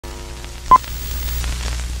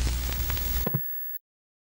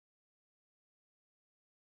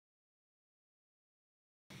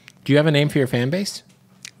Do you have a name for your fan base?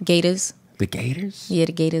 Gators. The Gators? Yeah,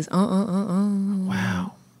 the Gators.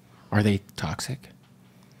 Wow. Are they toxic?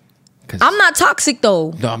 I'm not toxic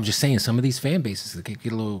though. No, I'm just saying some of these fan bases they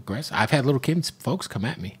get a little aggressive. I've had little kids, folks come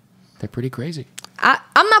at me. They're pretty crazy.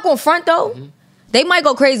 I'm not gonna front though. They might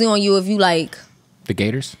go crazy on you if you like the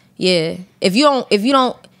Gators. Yeah, if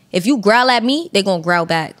you growl at me, they gonna growl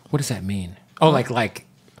back. What does that mean? Oh, like.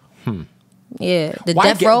 Yeah, the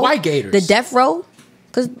death row. Why Gators? The death row,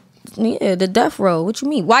 cause yeah, the death row. What you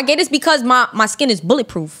mean? Why Gators? Because my skin is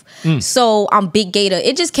bulletproof. So I'm big Gator.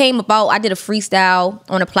 It just came about. I did a freestyle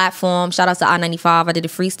on a platform. Shout out to I-95. I did a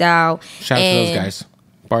freestyle. Shout out to those guys.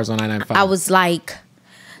 Bars on I-95. I was like,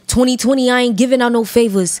 2020, I ain't giving out no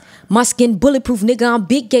favors. My skin bulletproof, nigga. I'm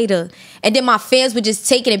big Gator. And then my fans would just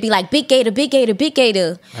take it and be like, big Gator, big Gator, big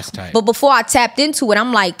Gator. That's tight. But before I tapped into it,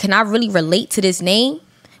 I'm like, can I really relate to this name?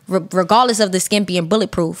 Regardless of the skin being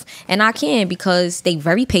bulletproof. And I can, because they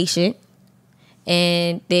very patient.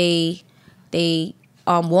 And they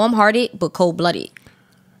warm-hearted but cold-blooded.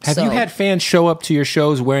 Have you had fans show up to your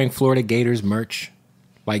shows wearing Florida Gators merch?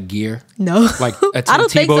 Like gear? No. Like a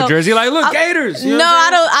Tebow jersey? Like, look, Gators! You know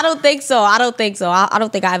I don't think so. I don't think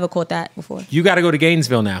I ever caught that before. You got to go to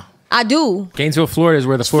Gainesville now. I do. Gainesville, Florida is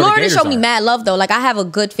where the Florida Gators showed me are. mad love, though. Like, I have a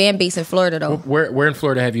good fan base in Florida, though. Where in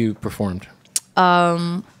Florida have you performed?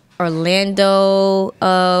 Orlando,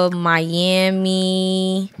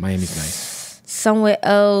 Miami. Miami's nice. Somewhere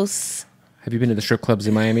else. Have you been to the strip clubs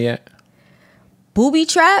in Miami yet? Booby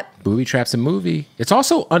Trap? Booby Trap's a movie. It's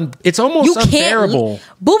also it's almost unbearable.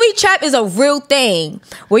 Booby Trap is a real thing.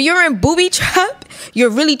 When you're in Booby Trap,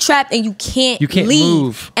 you're really trapped and you can't leave.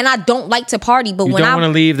 Move. And I don't like to party, but you when don't want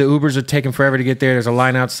to leave. The Ubers are taking forever to get there. There's a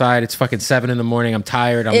line outside. It's fucking 7 in the morning. I'm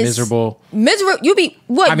tired. I'm miserable. Miserable? You be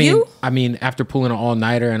what? I mean, after pulling an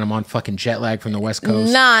all-nighter and I'm on fucking jet lag from the West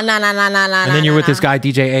Coast. Nah. And then you're with this guy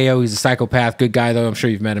DJ Ao. He's a psychopath. Good guy though. I'm sure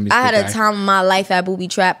you've met him. I had a time of my life at Booby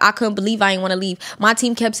Trap. I couldn't believe I didn't want to leave. My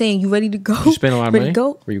team kept saying, "You ready to go? You spent a lot of money.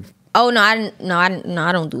 Go?" Were you? Oh no, I didn't. No,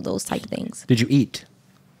 I don't do those type of things. Did you eat?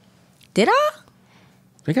 Did I?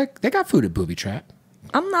 They got food at Booby Trap.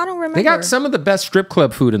 I don't remember. They got some of the best strip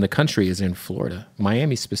club food in the country is in Florida,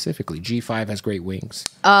 Miami specifically. G5 has great wings.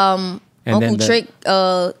 Uncle Trick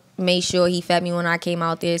made sure he fed me when I came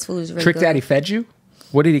out there. His food was really Trick good. Daddy fed you?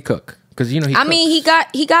 What did he cook? Because you know he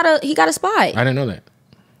got a spot. I didn't know that.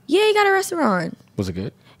 Yeah, he got a restaurant. Was it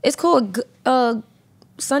good? It's called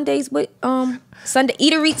Sundays with Sunday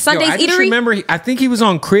Eatery. Sundays I just Eatery. remember I think he was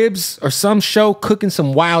on Cribs or some show cooking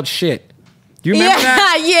some wild shit. Do you remember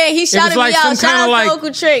that? Yeah, he shouted me out. Shout out to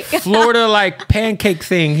Uncle Trick. Florida like pancake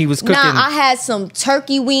thing he was cooking. Nah, I had some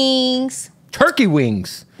turkey wings. Turkey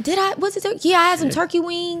wings? Did I? Was it turkey? Yeah, I had some turkey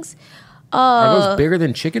wings. Are those bigger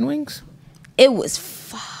than chicken wings? It was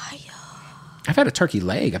fire. I've had a turkey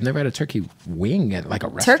leg. I've never had a turkey wing at like a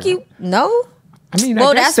restaurant. Turkey? No? I mean,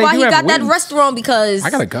 well, that's why he got that restaurant, because I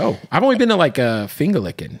gotta go. I've only been to like finger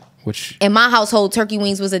licking, which in my household, turkey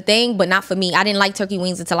wings was a thing, but not for me. I didn't like turkey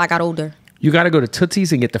wings until I got older. You got to go to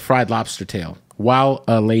Tootsie's and get the fried lobster tail while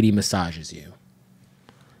a lady massages you.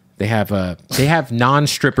 They have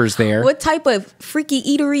non-strippers there. What type of freaky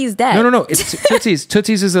eatery is that? No. It's Tootsie's.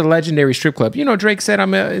 Tootsie's is a legendary strip club. You know, Drake said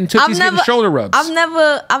I'm in Tootsie's getting shoulder rubs. I've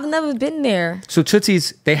never been there. So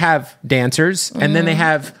Tootsie's, they have dancers, and then they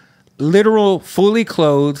have literal, fully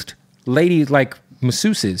clothed lady like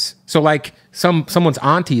masseuses. So like someone's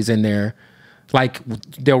auntie is in there. Like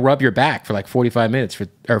they'll rub your back for like 45 minutes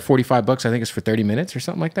or $45. I think it's for 30 minutes or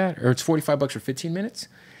something like that. Or it's $45 for 15 minutes.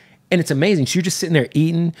 And it's amazing. So you're just sitting there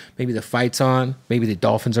eating. Maybe the fight's on. Maybe the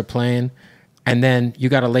Dolphins are playing. And then you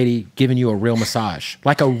got a lady giving you a real massage.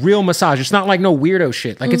 Like a real massage. It's not like no weirdo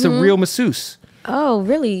shit. Like it's a real masseuse. Oh,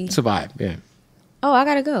 really? It's a vibe, yeah. Oh, I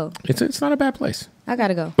gotta go. It's not a bad place. I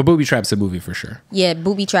gotta go. But Booby Trap's a movie for sure. Yeah,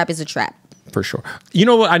 Booby Trap is a trap. For sure. You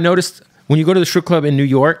know what I noticed? When you go to the strip club in New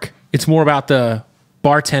York, it's more about the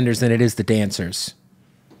bartenders than it is the dancers.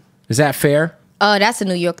 Is that fair? That's a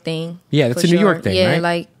New York thing. Yeah, that's a New York thing, yeah, right?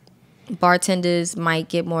 Like bartenders might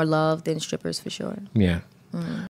get more love than strippers for sure. Yeah.